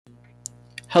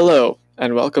Hello,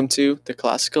 and welcome to the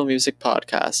Classical Music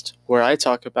Podcast, where I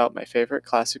talk about my favorite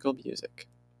classical music.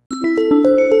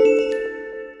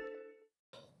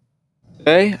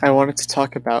 Today, I wanted to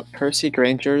talk about Percy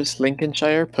Grainger's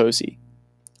Lincolnshire Posy.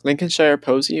 Lincolnshire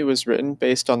Posy was written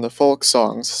based on the folk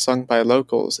songs sung by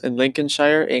locals in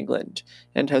Lincolnshire, England,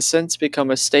 and has since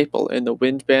become a staple in the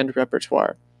wind band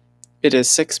repertoire. It is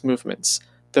 6 movements.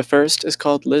 The first is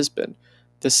called Lisbon,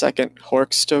 the second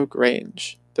Horkstow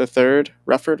Grange, the third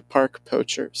Rufford Park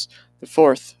Poachers, the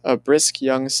fourth A Brisk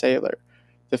Young Sailor,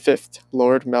 the fifth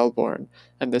Lord Melbourne,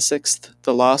 and the sixth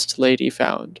The Lost Lady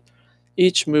Found.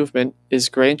 Each movement is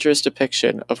Grainger's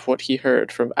depiction of what he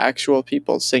heard from actual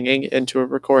people singing into a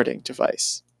recording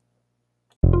device.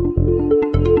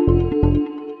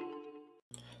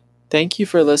 Thank you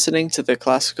for listening to the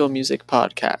Classical Music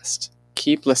Podcast.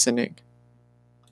 Keep listening.